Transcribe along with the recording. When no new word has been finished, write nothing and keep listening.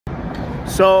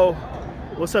So,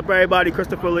 what's up, everybody?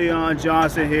 Christopher Leon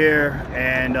Johnson here,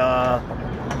 and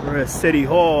we're at City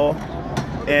Hall,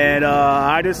 and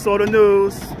I just saw the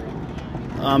news.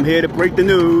 I'm here to break the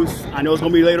news. I know it's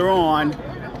gonna be later on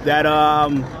that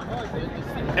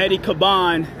Eddie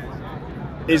Caban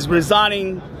is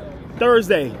resigning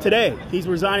today. He's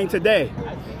resigning today.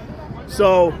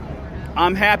 So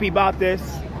I'm happy about this.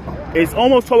 It's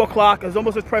almost 12 o'clock. It's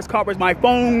almost his press conference. My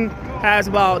phone has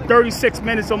about 36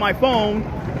 minutes on my phone,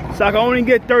 so I can only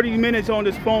get 30 minutes on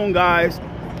this phone, guys.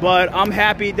 But I'm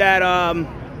happy that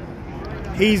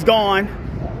he's gone.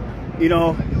 You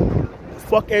know,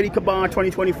 fuck Eddie Caban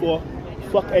 2024.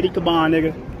 Fuck Eddie Caban,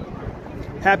 nigga.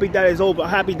 Happy that it's over.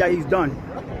 Happy that he's done.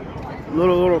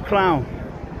 Little clown.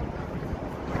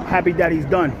 Happy that he's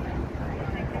done.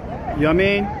 You know what I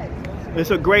mean?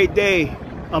 It's a great day,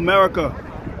 America.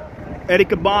 Eddie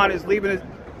Caban is leaving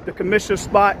the commissioner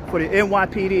spot for the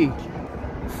NYPD.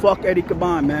 Fuck Eddie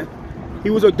Caban, man.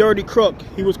 He was a dirty crook.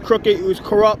 He was crooked. He was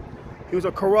corrupt. He was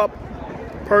a corrupt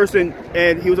person,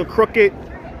 and he was a crooked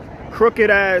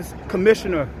ass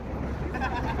commissioner.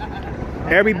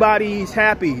 Everybody's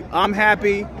happy. I'm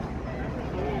happy.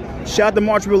 Shout out to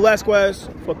Marjorie Velasquez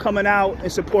for coming out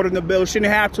and supporting the bill. She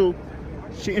didn't have to.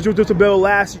 She introduced the bill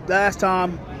last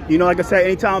time. You know, like I said,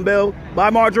 anytime bill.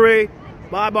 Bye, Marjorie.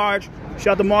 Bye, Marge.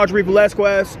 Shout out to Marjorie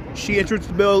Velasquez. She introduced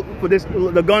the bill for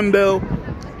the gun bill.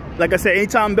 Like I said,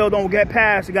 anytime bill don't get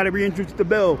passed, you got to reintroduce the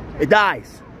bill. It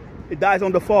dies. It dies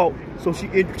on default. So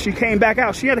she came back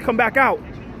out. She had to come back out.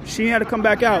 She had to come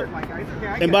back out.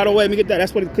 And by the way, let me get that.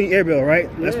 That's for the clean air bill, right?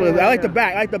 That's what I like the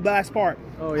back. I like the last part.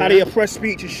 Oh, yeah. How they oppress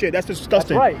speech and shit. That's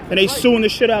disgusting. That's right. And they suing the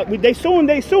shit out. They suing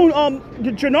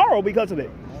Gennaro because of it.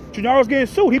 Gennaro's getting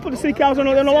sued. He put the city council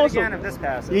on the lawsuit. Again if this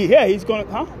passes. Yeah, he's gonna,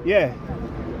 huh? Yeah.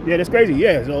 Yeah, that's crazy.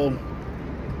 Yeah, so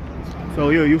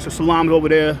yeah, use of salams over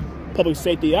there, public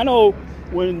safety. I know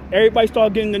when everybody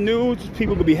starts getting the news,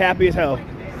 people could be happy as hell.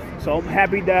 So I'm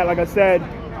happy that, like I said,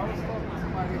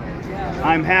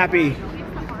 I'm happy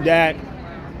that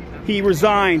he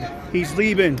resigned. He's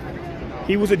leaving.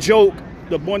 He was a joke,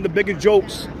 one of the biggest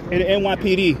jokes in the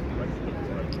NYPD.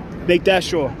 Make that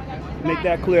sure. Make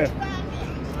that clear.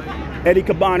 Eddie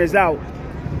Caban is out.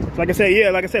 So like I said, yeah,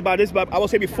 like I said about this, but I will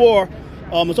say before,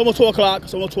 it's almost 12 o'clock.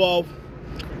 It's almost 12.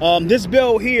 This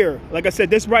bill here, like I said,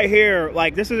 this right here,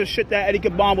 like this is the shit that Eddie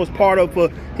Caban was part of.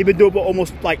 He been doing for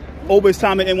almost like over his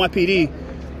time at NYPD,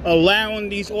 allowing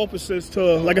these officers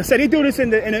to, like I said, they do this in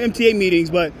the MTA meetings,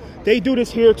 but they do this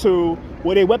here too,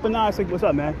 where they weaponize. Like, what's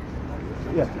up, man?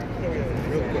 Yeah.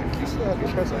 You still have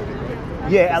your press ID, right?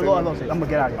 Yeah, I'm gonna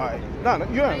get out of here. All right. No,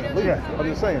 you don't. Yeah. I'm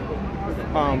just saying.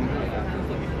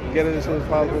 Get it as soon as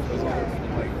possible.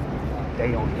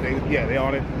 They own it. They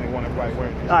own it. And they want everybody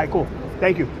wearing it. All right, cool.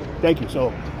 Thank you.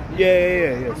 So,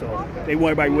 yeah. So they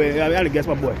want everybody wearing. I didn't guess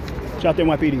my boy. Shout out to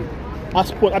NYPD.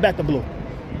 I back the blue.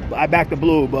 I back the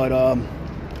blue, but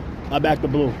But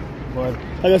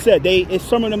like I said, it's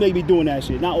some of them they be doing that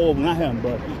shit. Not all of them, not him,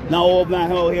 but not all of them, not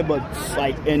him here, but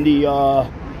like in the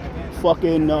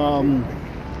fucking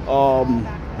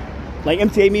like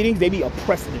MTA meetings, they be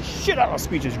oppressing the shit out of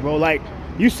speeches, bro. Like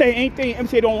you say anything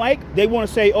MTA don't like, they want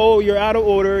to say, oh, you're out of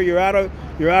order, you're out of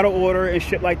order and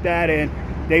shit like that, and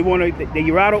they want to,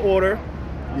 you're out of order,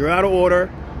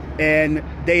 and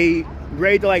they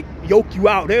ready to like yoke you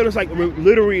out. They're just like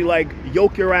literally like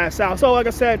yoke your ass out. So like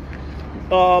I said,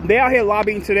 they out here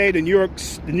lobbying today, the New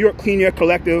York Clean Air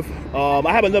Collective.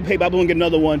 I have another paper, I'm gonna get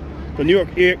another one, the New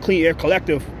York Clean Air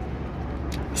Collective.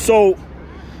 So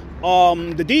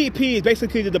the DEP is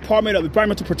basically the Department of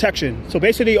Environmental Protection. So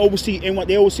basically they oversee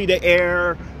the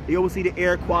air, they oversee the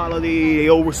air quality, they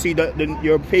oversee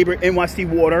your favorite NYC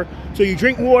water. So you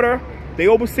drink water, they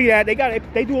oversee that. They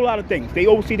do a lot of things. They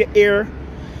oversee the air,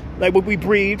 like what we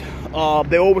breathe.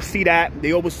 They oversee that.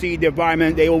 They oversee the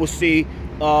environment. They oversee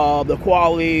the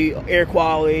quality, air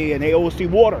quality, and they oversee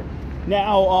water.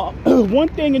 Now, one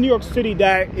thing in New York City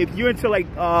that if you're into like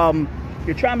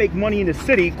you're trying to make money in the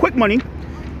city, quick money,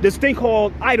 this thing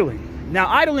called idling. Now,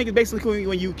 idling is basically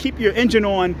when you keep your engine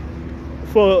on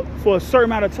for a certain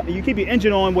amount of time. You keep your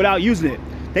engine on without using it.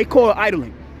 They call it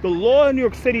idling. The law in New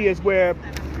York City is where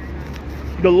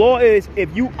the law is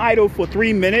if you idle for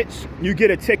 3 minutes, you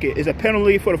get a ticket. It's a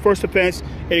penalty for the first offense.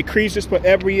 It increases for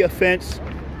every offense.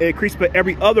 It increases for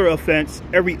every other offense.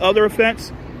 But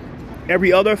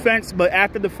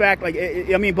after the fact, like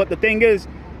but the thing is,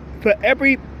 for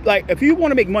every, like, if you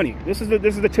want to make money, this is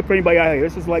the tip for anybody out here.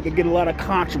 This is like get a lot of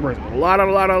controversy, a lot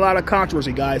of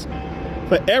controversy, guys.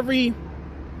 For every,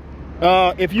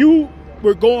 if you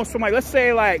were going somewhere, let's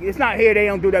say like it's not here, they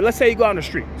don't do that. Let's say you go on the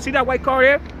street, see that white car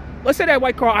here? let's say that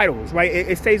white car idles, right?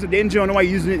 It stays with the engine, nobody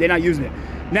using it, they're not using it.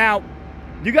 Now,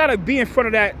 you gotta be in front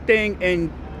of that thing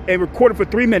and record it for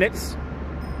 3 minutes,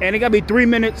 and it gotta be 3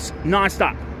 minutes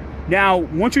nonstop. Now,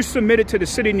 once you submit it to the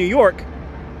city of New York,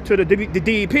 to the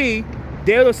DEP,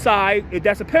 they'll decide if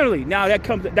that's a penalty. Now that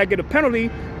get a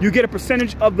penalty, you get a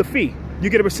percentage of the fee.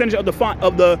 You get a percentage of the fine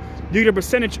you get a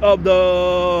percentage of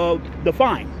the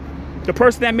fine. The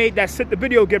person that sent the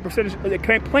video get a percentage of the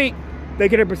complaint, they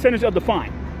get a percentage of the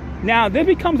fine. Now this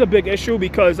becomes a big issue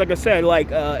because, like I said,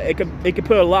 like it could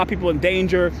put a lot of people in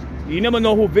danger. You never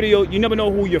know you never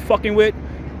know who you're fucking with.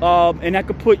 And that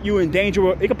could put you in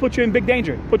danger. It could put you in big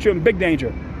danger. Put you in big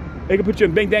danger. It could put you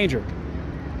in big danger.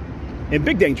 In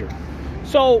big danger.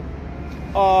 So,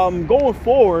 going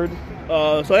forward,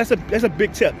 so that's a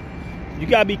big tip. You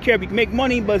gotta be careful. You can make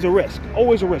money, but it's a risk.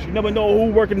 Always a risk. You never know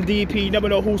who's working the DEP. You never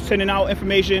know who's sending out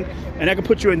information, and that can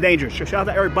put you in danger. So shout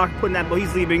out to Eric Bach putting that, but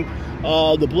he's leaving.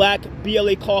 The Black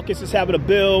BLA Caucus is having a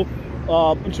bill,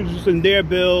 introducing their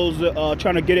bills,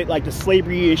 trying to get it like the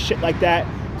slavery and shit like that.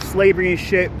 Slavery and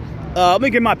shit. Let me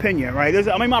give my opinion, right?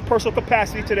 I'm in my personal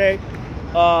capacity today.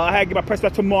 I had to get my press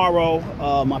back tomorrow.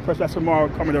 My press back tomorrow,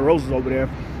 Carmen de Roses over there.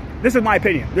 This is my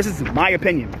opinion. This is my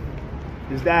opinion.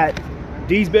 Is that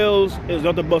these bills is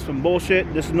nothing but some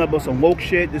bullshit. This is nothing but some woke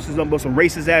shit. This is nothing but some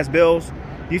racist ass bills.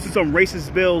 These are some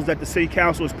racist bills that the city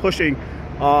council is pushing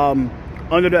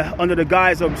under the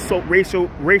guise of racial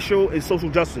and social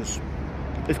justice.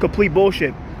 It's complete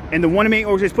bullshit. And the one main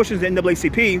organization pushing is the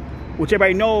NAACP, which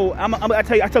everybody know. I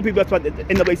tell people that's about the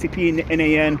NAACP and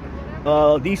NAN.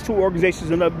 These two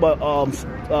organizations are nothing but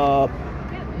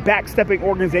backstepping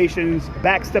organizations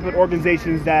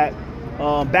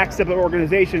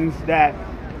that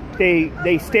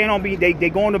they stand on they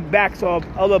go on the backs of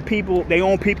other people, they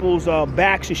own people's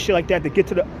backs and shit like that to get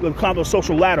to the kind of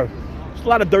social ladder. There's a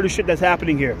lot of dirty shit that's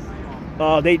happening here.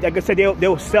 Like I said,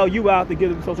 they'll sell you out to get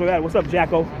to the social ladder. What's up,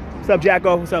 Jacko? What's up,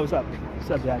 Jacko? What's up,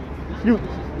 Jack? You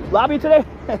lobbying today?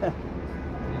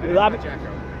 You lobbying?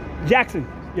 Jackson,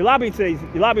 you're lobbying today.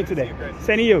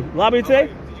 Same to you. Lobbying today?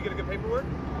 Did you get a good paperwork?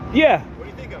 Yeah. What do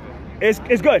you think of it?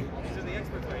 It's good. These are the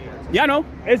experts right here. Yeah, I know.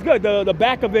 It's good. The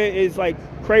back of it is like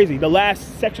crazy. The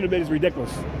last section of it is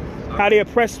ridiculous. How they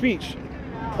oppress speech.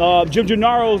 Jim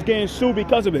Gennaro's getting sued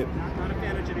because of it. Not a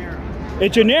fan of Gennaro.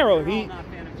 It's Gennaro. Not a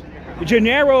fan of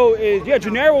Gennaro.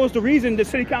 Gennaro is the reason the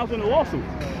city council in the lawsuit.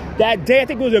 That day, I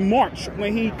think it was in March,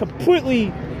 when he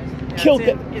completely killed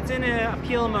it. It's in an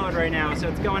appeal mode right now, so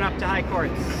it's going up to high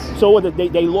courts. So what, they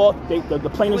lost, the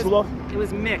plaintiffs lost? It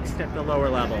was mixed at the lower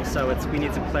level, so we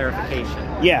need some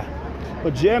clarification. Yeah,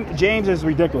 but James is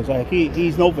ridiculous. Like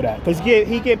he's known for that because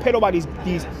he get paid by these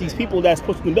people that's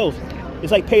pushing the bills.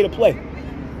 It's like pay to play.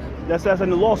 That's in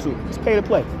the lawsuit. It's pay to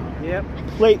play. Yep.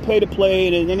 Pay to play,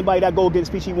 and then anybody that go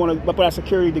against speech, you want to put out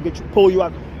security to pull you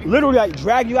out, literally like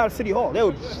drag you out of City Hall. They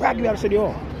would drag you out of City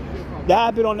Hall. That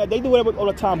happened on that. They do it all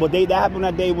the time, but that happened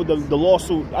that day with the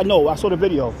lawsuit. I know. I saw the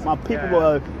video. My people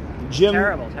were Jim.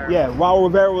 Terrible. Yeah, Raul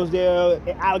Rivera was there.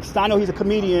 Alex Stein, he's a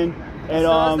comedian. And he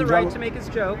still has the right to make his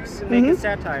jokes and make his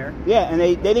satire. Yeah, and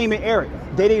they didn't even air it.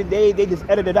 They just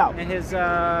edited it out. And his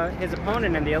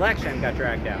opponent in the election got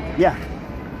dragged out. Yeah,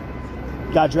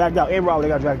 got dragged out. And Raul, they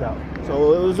got dragged out.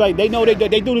 So it was like they know they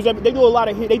do this. They do a lot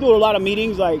of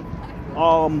meetings. Like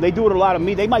they do it a lot of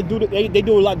meetings. They might do they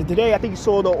do a lot today. I think you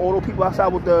saw all the people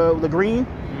outside with the green.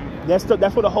 That's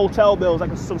for the hotel bill. It's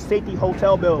like some safety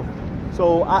hotel bill.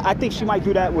 So I think she might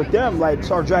do that with them. Like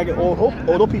start dragging all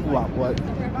those people out. But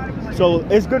so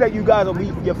it's good that you guys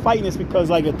you're fighting this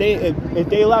because like if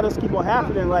they allow this to keep on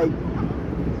happening, like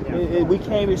we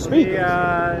can't even speak.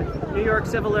 The New York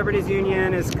Civil Liberties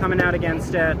Union is coming out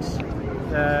against it.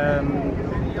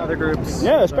 Other groups.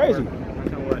 Yeah, it's crazy.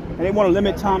 And they want to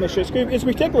limit time and shit. It's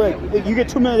ridiculous. You get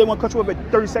 2 minutes, they want to cut you off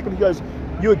at 30 seconds because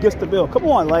you're against the bill. Come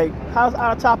on, like how's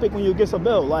out of topic when you're against a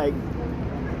bill? Like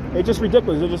it's just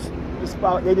ridiculous.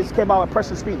 They just came out with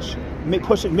pressing speech, make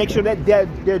sure that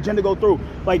their agenda go through.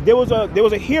 Like there was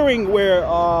a hearing where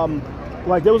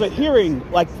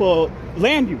for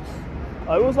land use.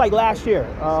 It was like last year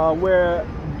where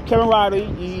Kevin Riley,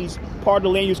 he's part of the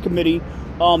land use committee.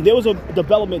 There was a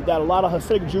development that a lot of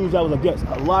Hasidic Jews that was against.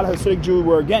 A lot of Hasidic Jews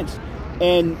were against,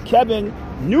 and Kevin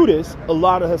knew this. A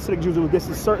lot of Hasidic Jews were against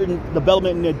a certain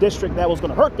development in their district that was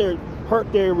going to hurt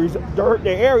their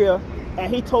area.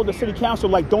 And he told the city council,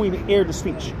 like, don't even air the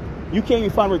speech. You can't even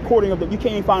find a recording of you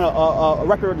can't even find a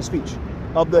record of the speech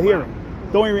of the hearing.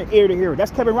 Don't even air the hearing.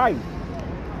 That's Kevin Riley.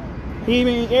 He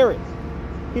didn't even air it.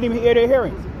 He didn't even air their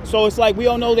hearing. So it's like we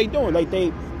all know they doing. Like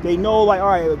they know, like, all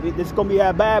right, this is gonna be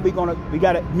that bad. We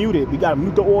gotta mute it. We gotta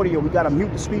mute the audio. We gotta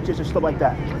mute the speeches and stuff like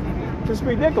that. It's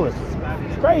ridiculous.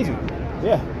 It's crazy.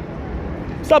 Yeah.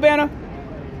 What's up, Anna?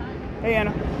 Hey,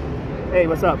 Anna. Hey,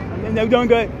 what's up? They're doing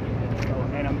good.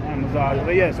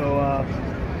 But yeah,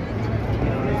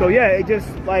 so yeah, it just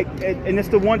like, and it's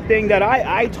the one thing that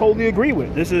I totally agree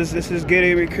with. This is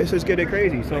getting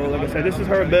crazy. So like I said, this is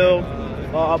her bill.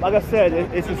 Like I said,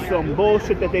 it's just some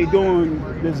bullshit that they doing.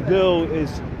 This bill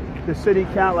is the city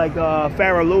count, like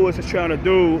Farrah Lewis is trying to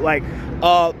do. Like,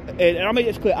 and I mean,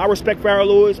 it's clear. I respect Farrah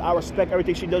Lewis. I respect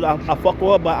everything she does. I fuck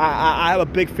with her, but I have a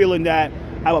big feeling that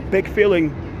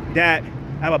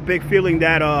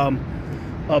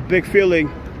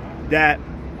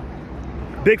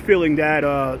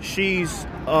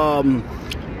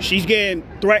she's getting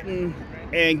threatened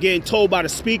and getting told by the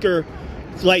speaker,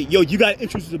 like, yo, you got to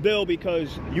introduce the bill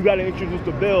because you got to introduce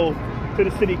the bill to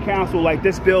the city council, like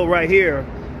this bill right here.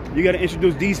 You got to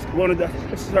introduce this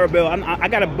is her bill. I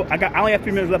only have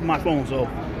 3 minutes left on my phone, so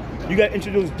you got to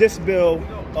introduce this bill,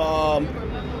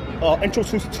 Intro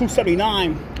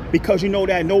 279, because you know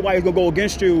that nobody's gonna go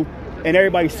against you and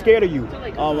everybody's scared of you.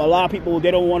 A lot of people,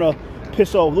 they don't want to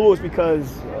piss off Lewis because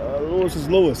Lewis is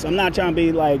Lewis. I'm not trying to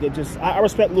be like, it just, I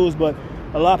respect Lewis, but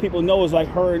a lot of people know it's like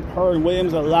her and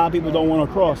Williams. A lot of people don't want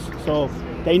to cross, so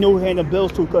they knew who handed the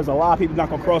bills to, because a lot of people not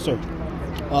gonna cross her.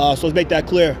 So let's make that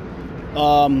clear.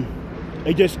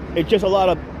 It's just a lot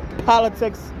of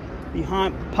politics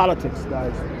behind politics,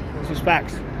 guys. This is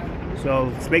facts. So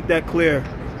let's make that clear.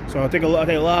 So I think a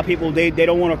lot of people, they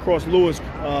don't want to cross Lewis,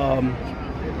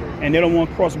 and they don't want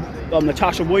to cross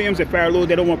Natasha Williams and Farrah Lewis.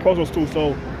 They don't want to cross those two.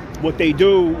 So what they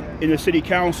do in the city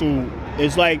council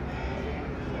is like,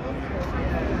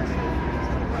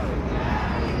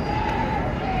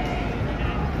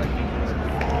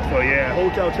 so yeah,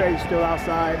 hotel trade's still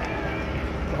outside.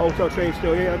 The hotel trade's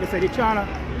still here. Like I said, they're trying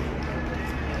to.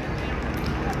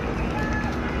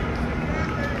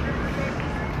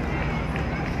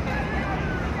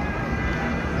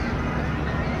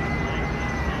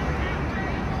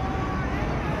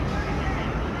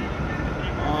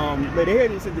 But they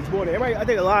had this morning. Everybody, I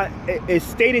think a lot. It's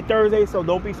stated Thursday, so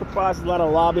don't be surprised. There's a lot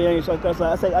of lobbying and stuff like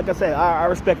that. So like I said, I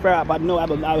respect Farrah, but I know I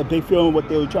have a big feeling what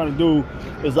they were trying to do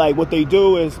is like, what they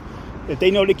do is, if they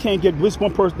know they can't get this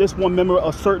one member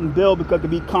a certain bill because it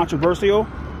could be controversial,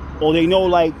 or they know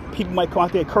like people might come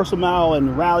out there and curse them out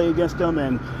and rally against them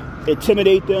and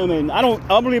intimidate them. And I don't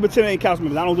believe intimidating council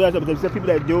members. I don't do that, but there's people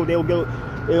that do. They'll go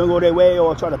their way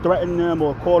or try to threaten them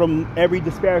or call them every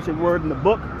disparaging word in the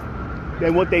book.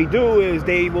 Then what they do is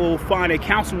they will find a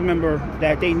council member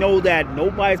that they know that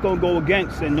nobody's going to go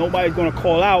against and nobody's going to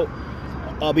call out,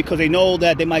 because they know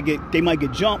that they might get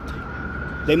jumped,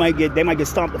 they might get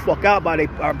stomped the fuck out by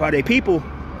their people,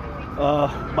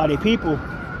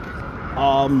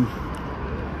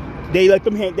 They let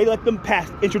them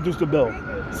introduce the bill.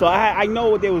 So I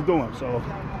know what they was doing. So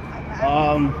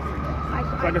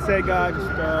like I said, guys,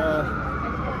 just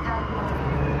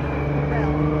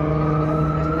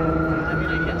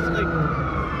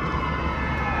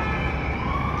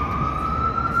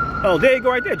oh, there you go,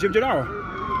 right there, Jim Gennaro.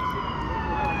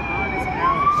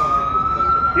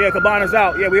 Yeah, Caban is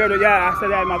out. Yeah, we heard it. Yeah, I said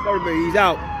that in my third video. He's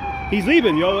out. He's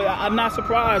leaving, yo. I'm not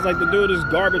surprised. Like, the dude is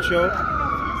garbage, yo.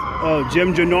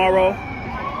 Jim Gennaro.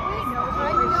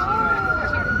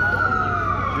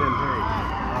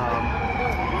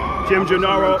 Jim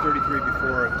Gennaro. 33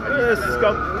 before. This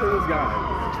guy.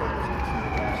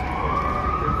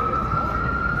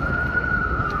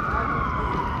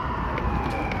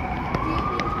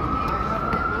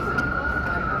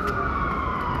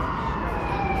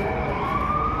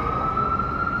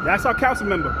 That's our council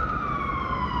member.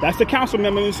 That's the council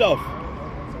member himself.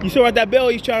 You saw what that bill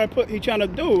he's trying to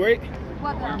do, right?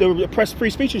 What bill? The press free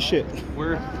speech and shit.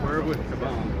 Where with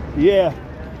Caban? Yeah.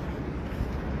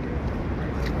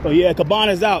 So yeah, Caban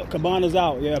is out. Caban is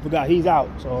out. Yeah, I forgot he's out.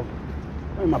 So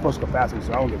I'm in my personal capacity,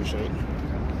 so I don't give a shit.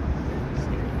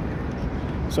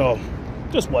 So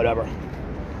just whatever.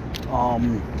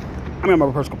 I'm in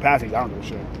my personal capacity. I don't give a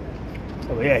shit.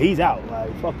 So yeah, he's out.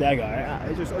 Like, fuck that guy.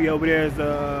 It's just, over there's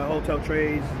hotel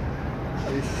trades,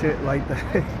 this shit like that.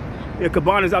 Yeah,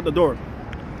 Caban is out the door,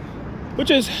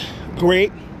 which is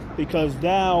great because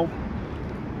now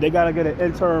they gotta get an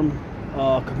interim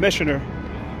commissioner,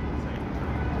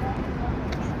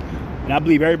 and I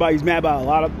believe everybody's mad about a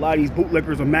lot of these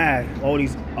bootlickers are mad. All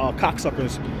these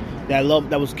cocksuckers that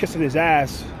was kissing his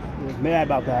ass was mad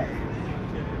about that.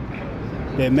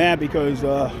 They're mad because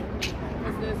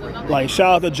like,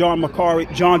 shout out to John D.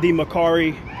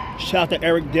 McCarry, shout out to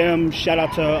Eric Dim, shout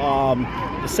out to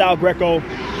the Sal Greco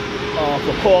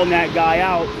for calling that guy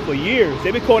out for years.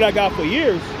 They've been calling that guy for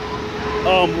years.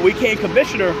 We became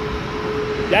commissioner,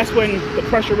 that's when the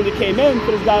pressure really came in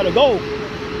for this guy to go,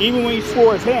 even when he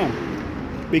swore his hand.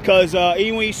 Because the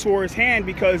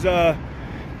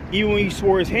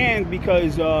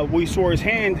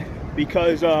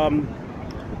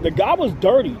guy was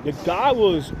dirty. The guy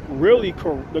was really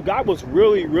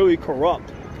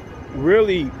corrupt.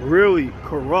 Really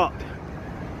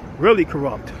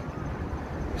corrupt.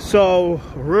 So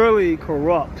really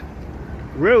corrupt,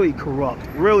 really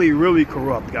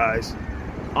corrupt, guys.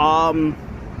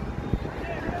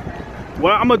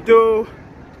 What I'm gonna do,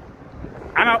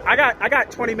 I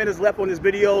got 20 minutes left on this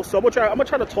video, so I'm gonna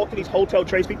try to talk to these hotel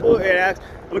trades people and ask.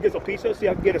 I'm gonna get some pizza, see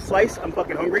if I can get a slice. I'm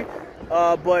fucking hungry.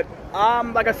 But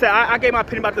like I said, I gave my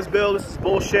opinion about this bill. This is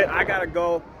bullshit. I gotta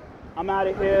go. I'm out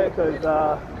of here because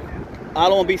I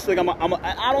don't want to be slick. I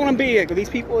don't want to be here because these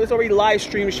people, it's already live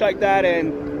stream and shit like that,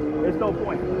 and there's no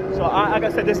point. So like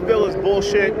I said, this bill is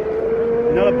bullshit.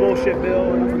 Another bullshit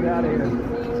bill, and I'm out of here.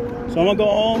 So I'm gonna go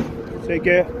home. Take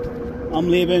care. I'm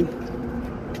leaving.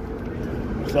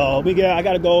 So I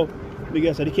gotta go.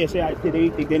 So they can't say I did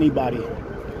anything to anybody.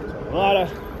 So a lot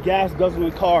of gas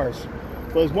guzzling cars.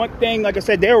 But there's one thing, like I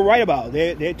said, they're right about.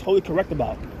 They're totally correct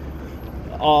about.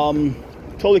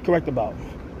 Totally correct about.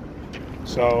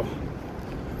 So.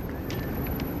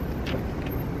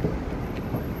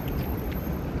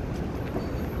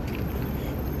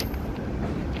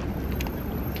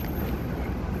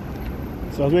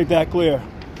 So let's make that clear.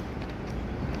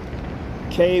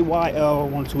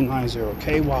 KYL1290.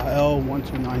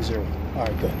 KYL1290. All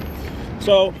right, good.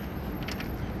 So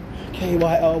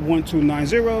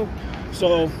KYL1290.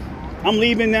 So I'm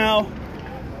leaving now.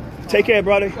 Take care,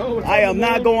 brother. I am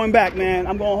not going back, man.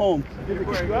 I'm going home.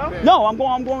 No, I'm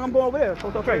going over there.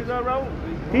 Okay.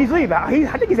 He's leaving.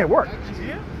 I think he's at work.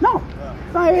 No,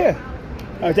 he's not here.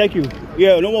 All right, thank you.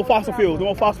 Yeah, no more fossil fuels. No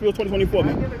more fossil fuels 2024,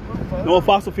 man. No more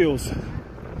fossil fuels.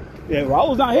 Yeah,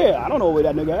 Raul's not here. I don't know where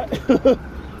that nigga at.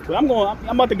 But I'm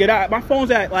about to get out. My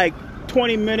phone's at like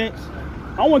 20 minutes.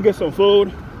 I want to get some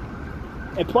food.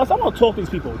 And plus, I'm going to talk to these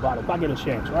people about it if I get a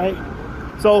chance, right?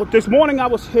 So this morning, I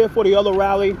was here for the other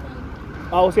rally.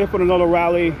 I was here for another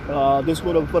rally. This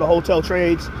for the hotel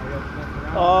trades.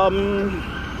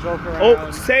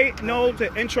 Say no to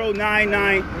intro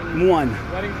 991.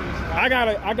 I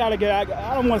gotta get.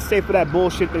 I don't want to stay for that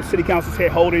bullshit that city council's here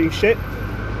holding shit.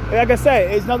 Like I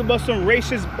said, it's nothing but some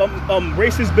racist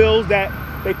bills that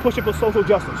they push it for social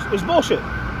justice. It's bullshit.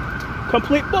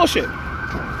 Complete bullshit.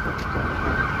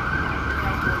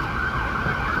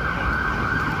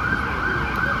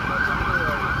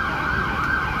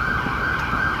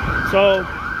 So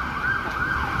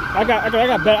I got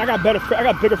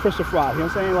bigger fish to fry. You know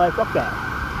what I'm saying? Like, fuck that.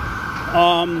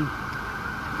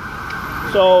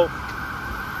 So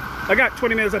I got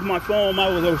 20 minutes left on my phone. I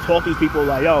was talking to these people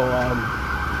like, yo,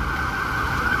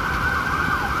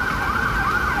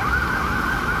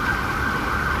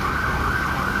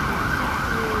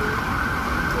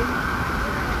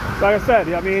 like I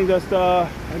said, I mean, just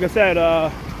like I said,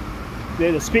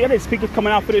 the speakers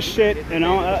coming out for this shit, you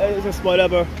know, it's just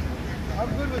whatever. I'm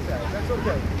good with that. That's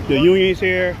okay. The union's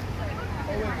here.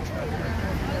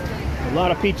 A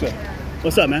lot of pizza.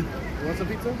 What's up, man? You want some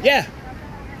pizza? Yeah.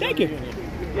 Thank you.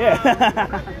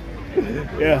 Yeah.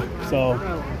 Yeah.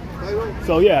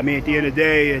 So yeah. I mean, at the end of the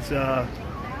day, it's yeah.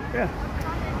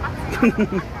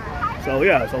 So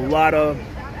yeah, it's a lot of.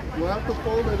 You have to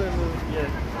fold it and yeah.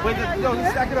 Wait, no,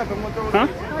 just stack it up and we'll throw it. Huh?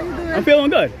 How you doing? I'm feeling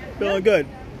good. Feeling good.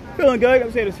 Feeling good. I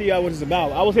was here to see what it's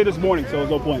about. I was here this morning, so there's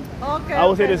no point. Okay. I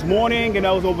was here this morning, and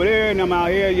I was over there, and I'm out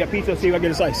here. Yeah, pizza. See if I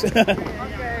get a slice. Okay.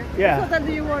 Yeah. What time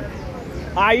do you work?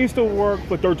 I used to work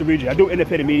for Third Region. I do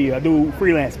independent media. I do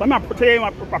freelance. But today,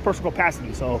 my personal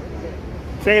capacity. So,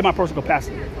 today, my personal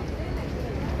capacity.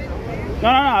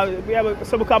 No. We have a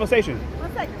civil conversation.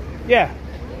 1 second. Yeah.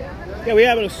 Yeah, we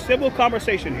have a civil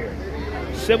conversation here.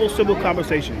 Civil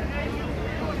conversation.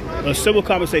 A civil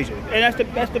conversation, and that's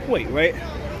the point, right?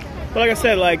 But like I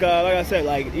said,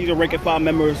 these are rank and file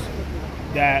members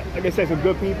that, like I said, some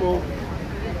good people.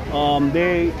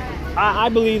 I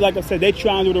believe, like I said, they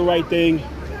trying to do the right thing.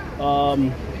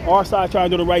 Our side trying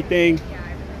to do the right thing.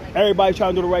 Everybody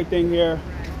trying to do the right thing here.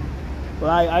 But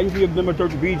I used to be a member of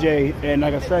Church BJ, and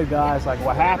like I said, guys, like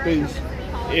what happens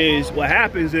is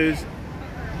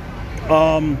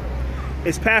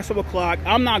it's past 7 o'clock.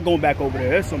 I'm not going back over there.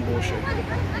 That's some bullshit.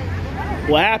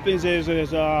 What happens is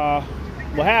let's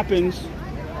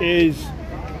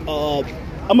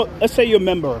say you're a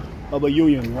member of a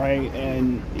union, right?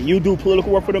 And you do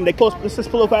political work for them. They post this is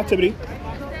political activity.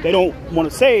 They don't want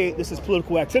to say this is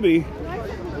political activity.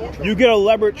 You get a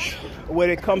leverage when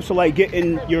it comes to like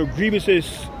getting your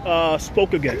grievances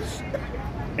spoke against.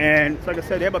 And like I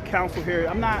said, they have a council here.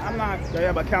 They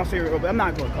have a council here, but I'm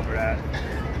not going to cover that.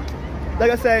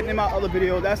 Like I said in my other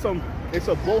video, it's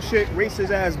a bullshit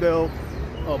racist ass bill.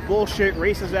 A bullshit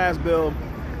racist ass bill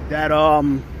that,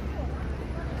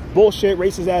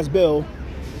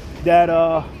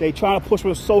 they trying to push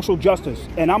for social justice.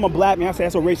 And I'm a black man, I say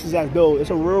that's a racist ass bill. It's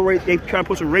a real they trying to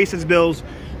push for racist bills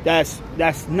that's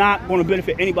not going to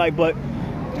benefit anybody, but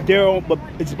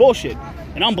it's bullshit.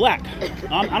 And I'm black.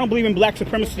 I don't believe in black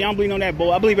supremacy. I don't believe on that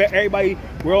bull. I believe that everybody,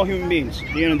 we're all human beings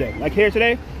at the end of the day. Like here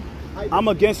today, I'm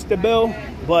against the bill,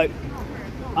 but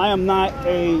I'm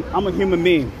a human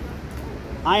being.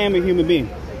 I am a human being,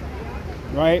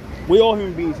 right? We all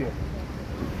human beings here,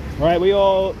 right? We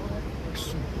all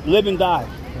live and die,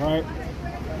 right?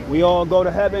 We all go to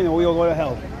heaven and we all go to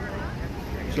hell.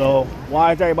 So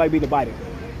why does everybody be divided?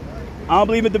 I don't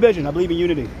believe in division. I believe in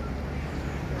unity.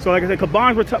 So like I said, you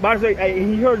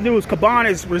heard the news, Caban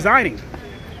is resigning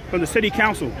from the city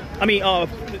council. I mean,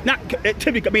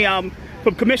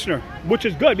 from commissioner, which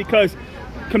is good because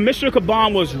Commissioner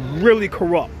Caban was really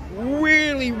corrupt.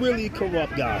 Really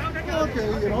corrupt guy.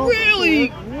 Really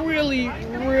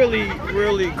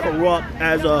corrupt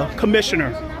as a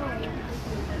commissioner.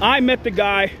 I met the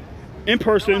guy in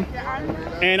person,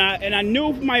 and I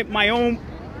knew my own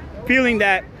feeling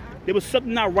that there was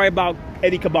something not right about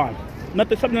Eddie Caban.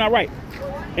 Something not right.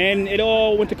 And it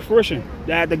all went to fruition.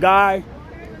 That the guy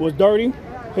was dirty.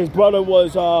 His brother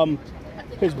was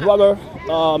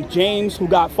James, who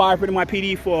got fired from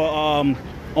NYPD for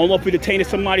unlawfully detaining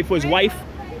somebody for his wife.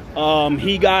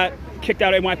 He got kicked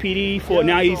out of NYPD for,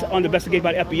 now he's under investigation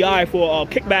by the FBI for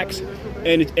kickbacks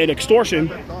and extortion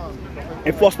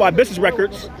and falsified business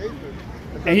records.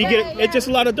 And it's just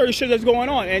a lot of dirty shit that's going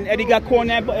on. And Eddie got caught in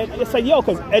that. It's like, yo,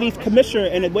 because Eddie's commissioner,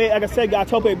 and the way, like I said, I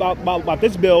told you about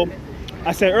this bill.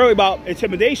 I said earlier about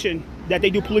intimidation, that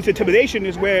they do police intimidation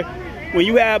is where when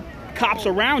you have cops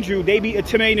around you, they be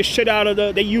intimidating the shit out of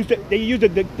they use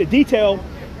the detail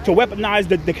to weaponize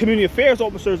the community affairs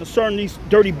officers asserting these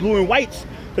dirty blue and whites,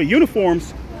 the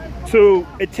uniforms, to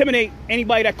intimidate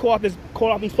anybody that call out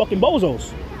these fucking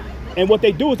bozos. And what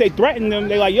they do is they threaten them.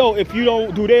 They're like, yo, if you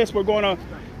don't do this,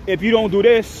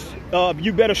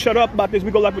 you better shut up about this.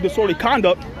 We go like with disorderly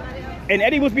conduct. And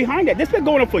Eddie was behind that. This been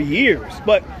going on for years.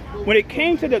 But when it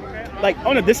came to this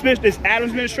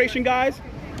Adams administration, guys,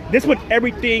 this when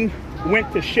everything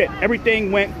went to shit.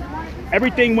 Everything went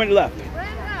left.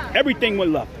 Everything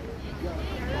went left.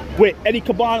 With Eddie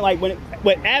Caban, like when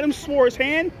Adams swore his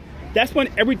hand, that's when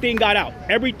everything got out.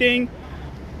 Everything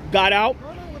got out.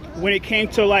 When it came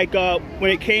to weaponizing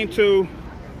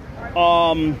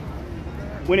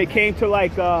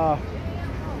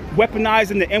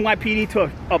the NYPD to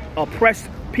oppress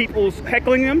people's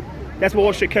heckling them, that's where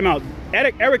all shit came out.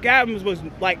 Eric Adams was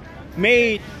like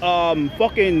made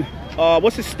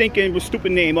what's his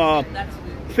stupid name,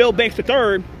 Phil Banks III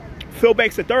to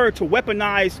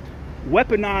weaponize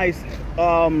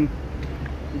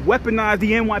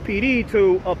the NYPD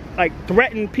to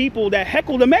threaten people that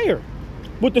heckle the mayor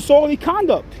with disorderly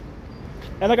conduct.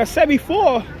 And like I said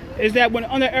before, is that when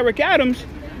under Eric Adams,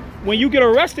 when you get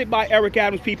arrested by Eric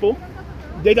Adams people,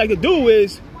 they like to do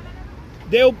is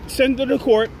they'll send you to the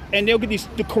court and they'll get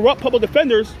the corrupt public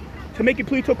defenders to make you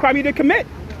plead to a crime you didn't commit.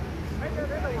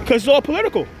 Because it's all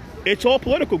political. It's all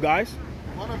political, guys.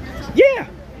 Yeah.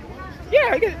 Yeah,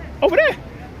 I get it. Over there.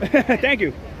 Thank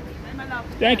you.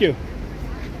 Thank you.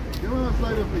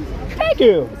 Thank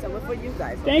you. Some for you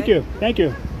guys. Thank you. Thank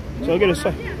you. So I'll get a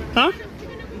huh?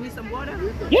 You need some water?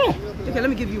 Yeah. Okay,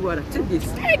 let me give you water. Take this.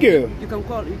 Thank you. You can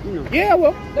call, Yeah,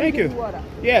 well, thank you. Water.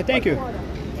 Yeah, thank you.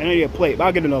 I need a plate, but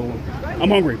I'll get another one. I'm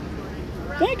hungry.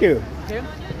 Thank you. Okay.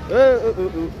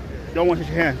 Don't want to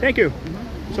shake your hand. Thank you.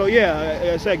 So yeah, like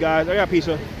I said, guys, I got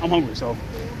pizza. I'm hungry, so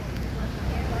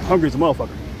hungry as a motherfucker.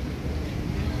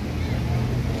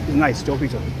 It's nice, Joe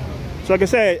Pizza. So like I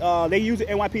said, they use the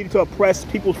NYPD to oppress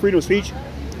people's freedom of speech,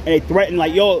 and they threaten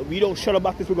like, yo, if you don't shut up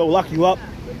about this, we're gonna lock you up.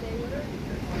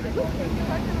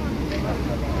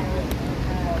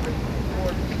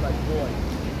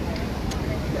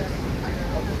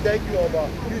 Thank you, Omar.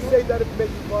 You say that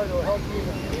information part, it'll help you in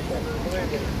the future.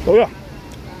 Oh yeah.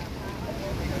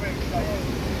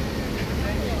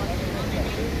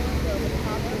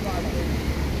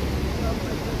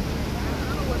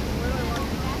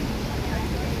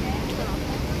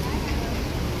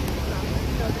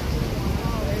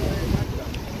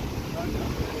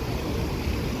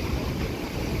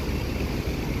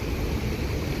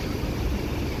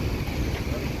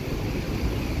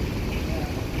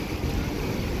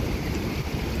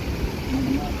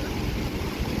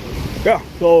 Yeah,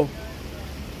 so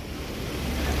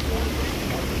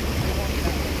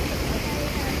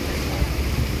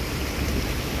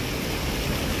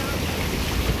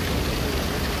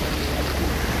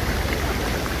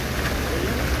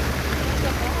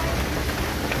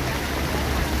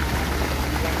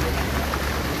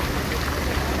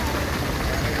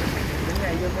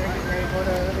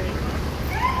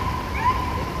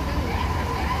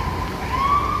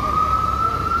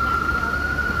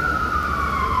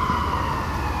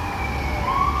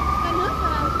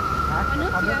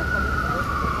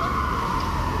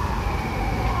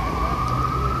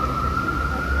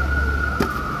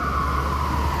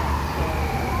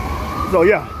So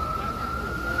yeah,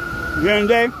 at the end of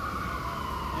the day,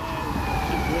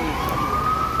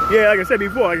 yeah, like I said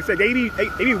before, they be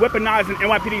weaponizing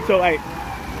NYPD to like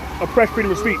oppress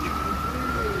freedom of speech.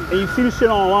 And you see this shit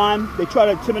online. They try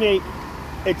to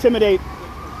intimidate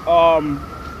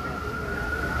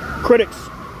critics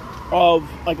of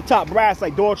like the top brass,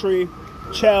 like Daughtry,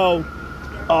 Chell,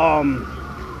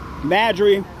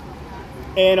 Madry,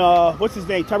 and what's his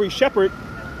name, Tyree Shepard.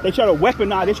 They try to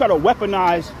weaponize,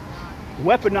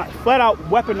 flat out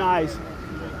weaponize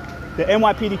the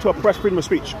NYPD to oppress freedom of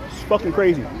speech. It's fucking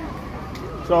crazy.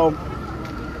 So.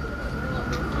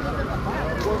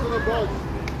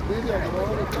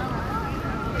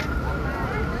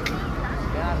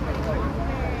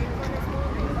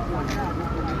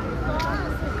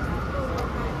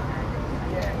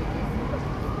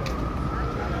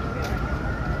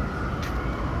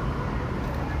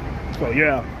 So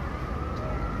yeah.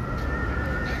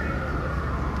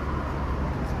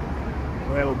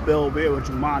 We have a bill there with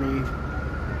Jumani,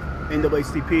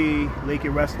 NAACP, Lakey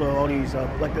Wrestler, all these.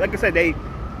 Like I said, they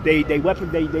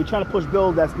trying to push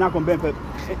bills that's not going to benefit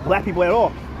black people at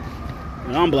all.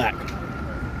 And I'm black.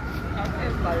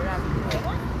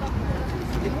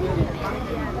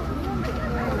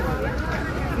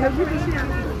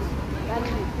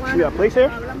 You got plates here?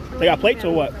 They got plates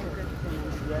or what?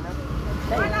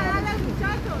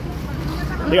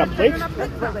 They got plates?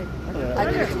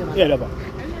 Yeah, that's fine.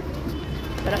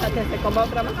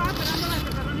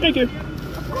 Thank you.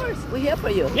 Of course, we're here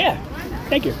for you. Yeah,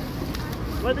 thank you.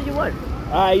 What do you want?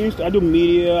 I do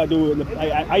media. I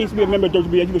used to be a member of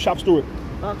WB. I used to be a shop steward.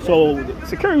 Okay. So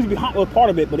security was part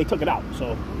of it, but they took it out.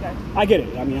 So okay. I get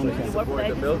it. I mean, I understand. Support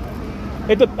the bill?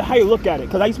 It's how you look at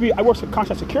it. Because I work for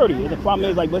contract security. And the problem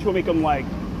is, like, let's make them like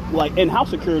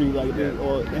in-house security, like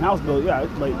or in-house bill. Yeah,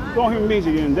 it's like all human beings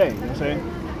at the end of the day. You know what I'm saying?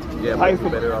 Yeah, but you're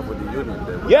better off with the union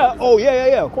then. Yeah. Oh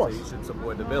yeah. Of course. So you should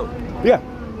support the bill. Yeah.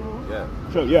 Yeah.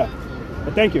 Sure. Yeah.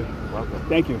 But thank you. Welcome.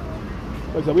 Thank you.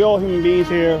 Like I said, we all human beings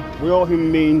here. We're all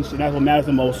human beings, and that's what matters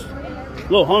the most. A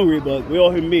little hungry, but we're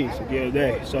all human beings at the end of the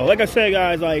day. So, like I said,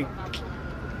 guys, like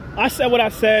I said what I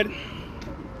said.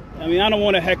 I mean, I don't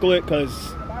want to heckle it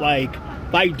because, like,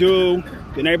 if I do,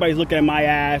 then everybody's looking at my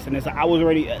ass, and it's like I was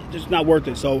already just not worth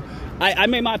it. So, I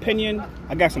made my opinion.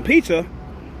 I got some pizza.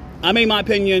 I made my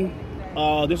opinion.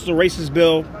 This is a racist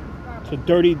bill. It's a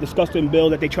dirty, disgusting bill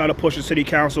that they try to push in city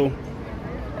council.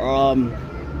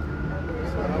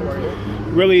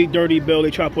 Really dirty bill they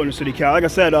try to put in the city council. Like I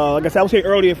said, I was here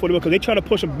earlier for the bill because they try to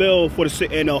push a bill for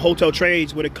the in hotel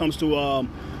trades when it comes to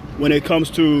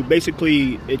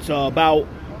basically it's about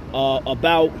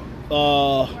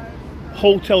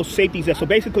hotel safety. So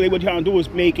basically, what they're trying to do is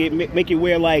make it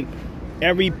where like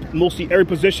mostly every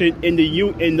position in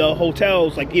the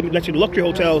hotels, like even let's say the luxury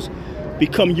hotels,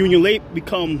 become union labor.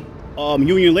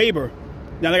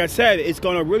 Now, like I said, it's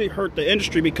gonna really hurt the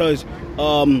industry because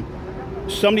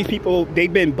some of these people,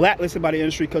 they've been blacklisted by the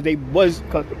industry because they was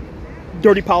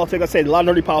dirty politics. I said a lot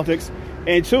of dirty politics.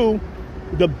 And two,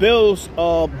 the bills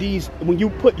of these, when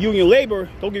you put union labor,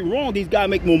 don't get me wrong, these guys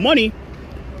make more money.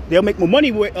 They'll make more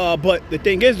money with, but the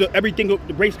thing is, the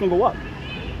rates gonna go up.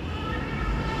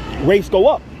 Rates go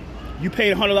up. You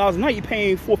paying $100 a night, you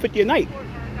paying $450 a night.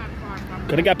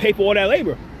 Cause they got to pay for all that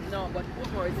labor. No, but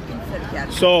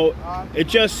it's so it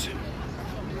just,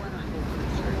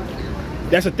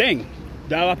 that's the thing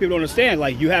that a lot of people don't understand.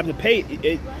 Like, you have to pay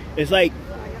it's like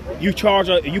you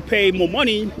pay more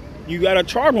money, you gotta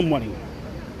charge more money.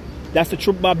 That's the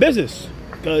truth about business,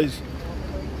 because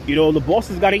you know the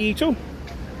bosses gotta eat too.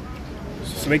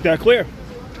 Just to make that clear.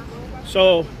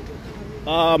 So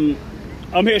I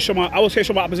was here to show my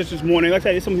opposition this morning. Like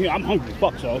I said, I'm hungry as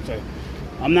fuck, so okay.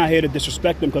 I'm not here to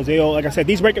disrespect them because they all, like I said,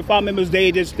 these rank and file members,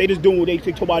 they just doing what they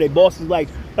told by their bosses. Like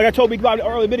I told you about the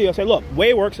earlier video, I said, look, the way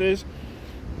it works is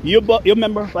you're a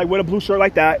member, like with a blue shirt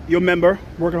like that, you're a member,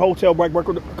 work at a hotel, work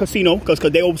at a casino, because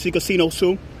they oversee casinos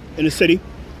too in the city.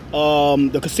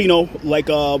 The casino, like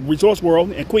Resorts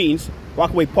World in Queens,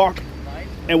 Rockaway Park.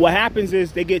 And what happens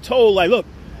is they get told, like, look,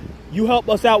 you help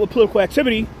us out with political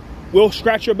activity, we'll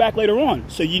scratch your back later on.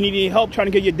 So you need any help trying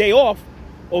to get your day off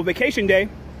or vacation day,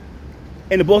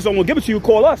 and the boss don't want to give it to you,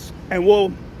 call us, and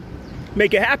we'll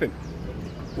make it happen.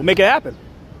 We'll make it happen.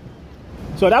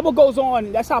 So that what goes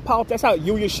on. That's how politics, that's how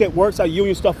union shit works, how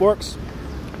union stuff works.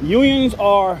 Unions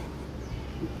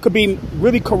could be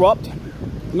really corrupt.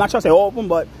 I'm not trying to say all of them,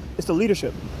 but it's the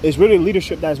leadership. It's really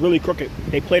leadership that's really crooked.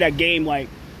 They play that game like,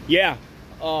 yeah,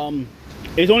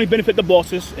 it only benefit the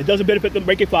bosses. It doesn't benefit the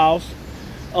rank and files.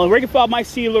 Rank and file might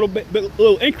see a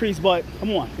little increase, but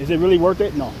come on, is it really worth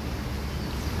it? No.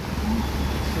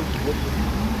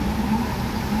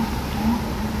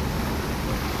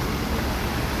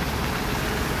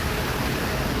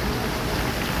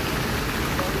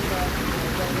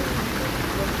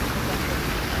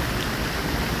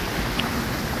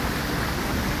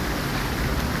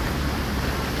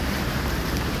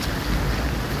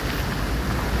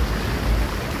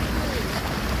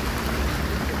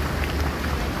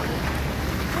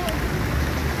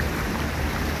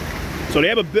 So they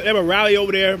have a rally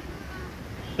over there,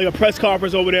 like a press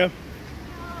conference over there.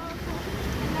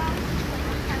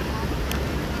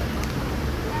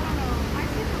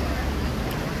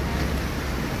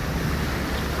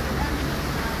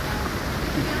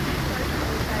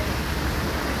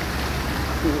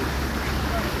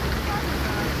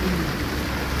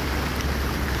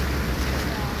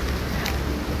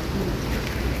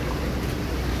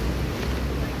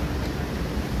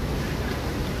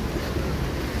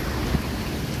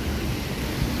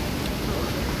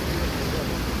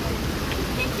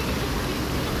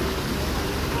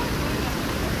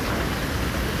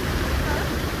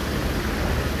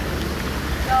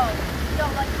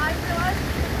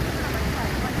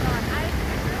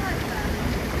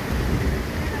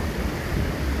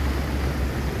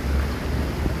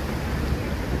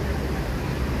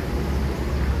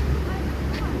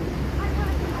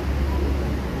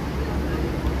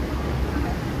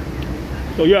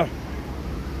 So yeah.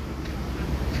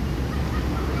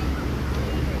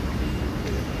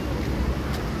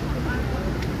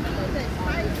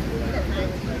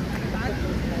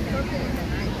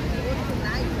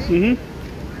 Mm-hmm.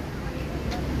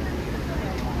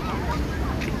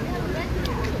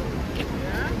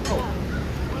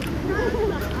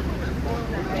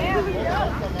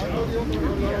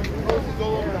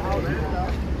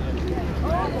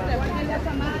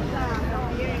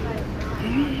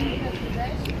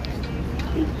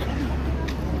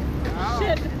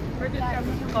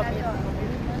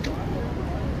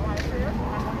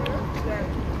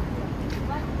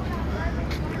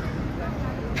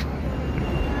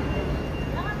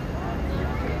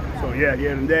 So yeah, at the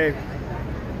end of the day,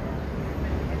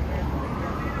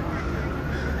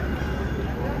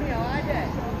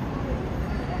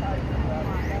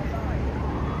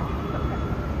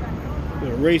 the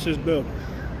racist bill,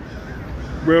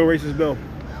 real racist bill.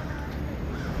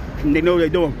 And they know what they're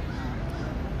doing.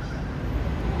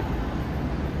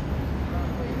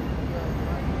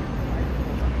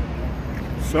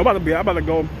 So I'm about to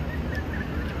go.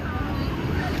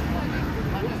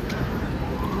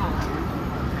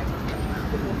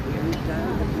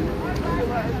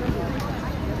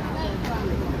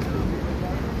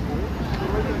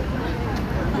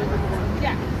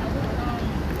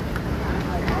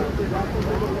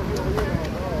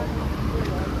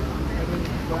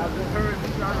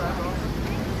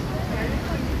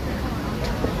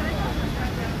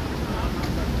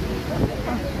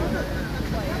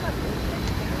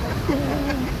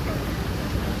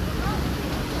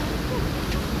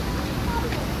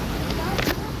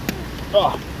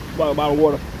 Oh, bottle of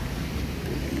water.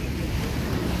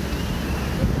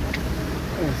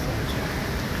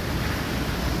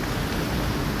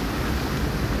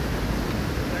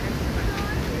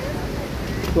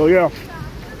 So yeah,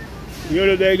 the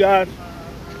end of the day, guys.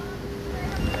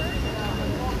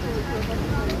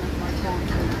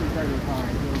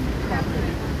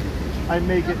 I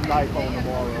may get an iPhone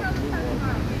tomorrow.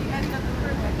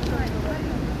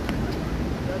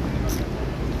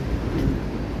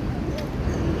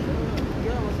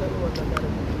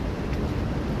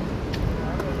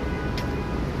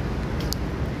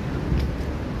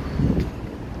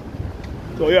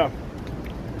 So yeah,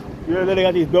 they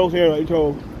got these bills here. Like,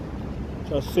 so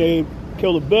say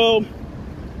kill the bill.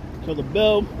 We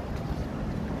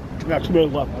got 2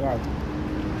 minutes left. All right.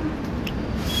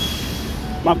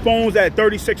 My phone's at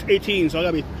 3618, so I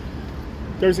gotta be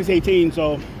 3618.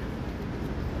 So,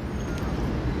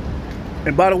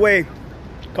 and by the way,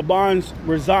 Caban's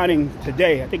resigning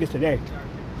today. I think it's today.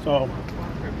 So,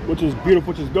 which is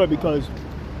beautiful, which is good because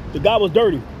the guy was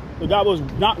dirty. The guy was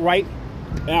not right.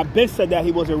 And I've been said that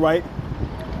he wasn't right.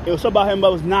 It was something about him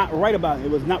that was not right about it.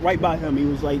 It was not right by him. He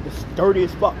was like this dirty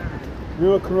as fuck.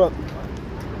 Real corrupt.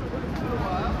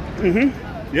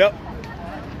 Mm-hmm. Yep.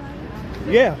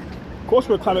 Yeah. Of course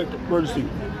we're a climate emergency.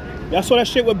 Y'all saw that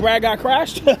shit when Brad got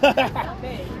crashed?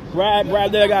 Brad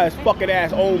that got his fucking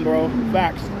ass owned, bro.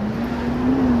 Facts.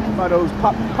 By those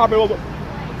profit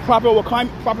over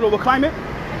climate.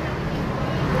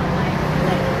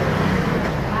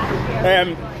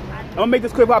 And I'm gonna make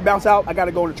this clip out, bounce out. I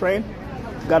gotta go on the train.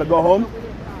 Gotta go home.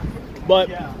 But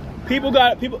people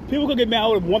could get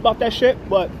mad about that shit,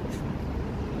 but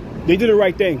they did the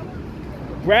right thing.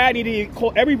 Brad needed to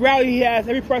call every rally he has,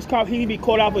 every press conference, he needs to be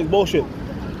called out for his bullshit.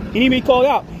 He needs to be called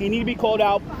out. He needs to be called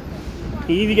out.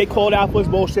 He needs to get called out for his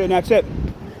bullshit, and that's it.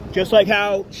 Just like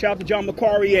how, shout out to John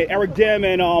McCarry and Eric Dim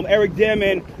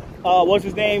and what's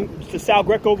his name? To Sal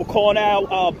Greco for calling out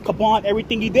Caban,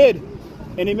 everything he did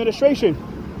in the administration.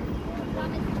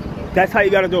 That's how you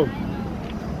gotta do.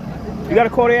 You gotta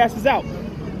call their asses out.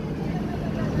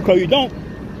 Because you don't,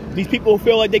 these people who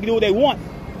feel like they can do what they want,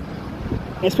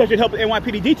 and especially help the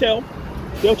NYPD detail,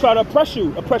 they'll try to oppress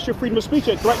your freedom of speech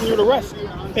and threaten you with arrest.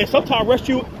 And sometimes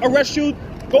arrest you,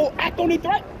 go act on the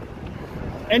threat.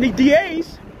 And the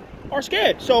DAs are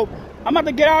scared. So I'm about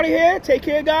to get out of here. Take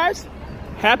care, guys.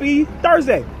 Happy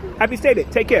Thursday. Happy State Day.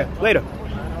 Take care. Later.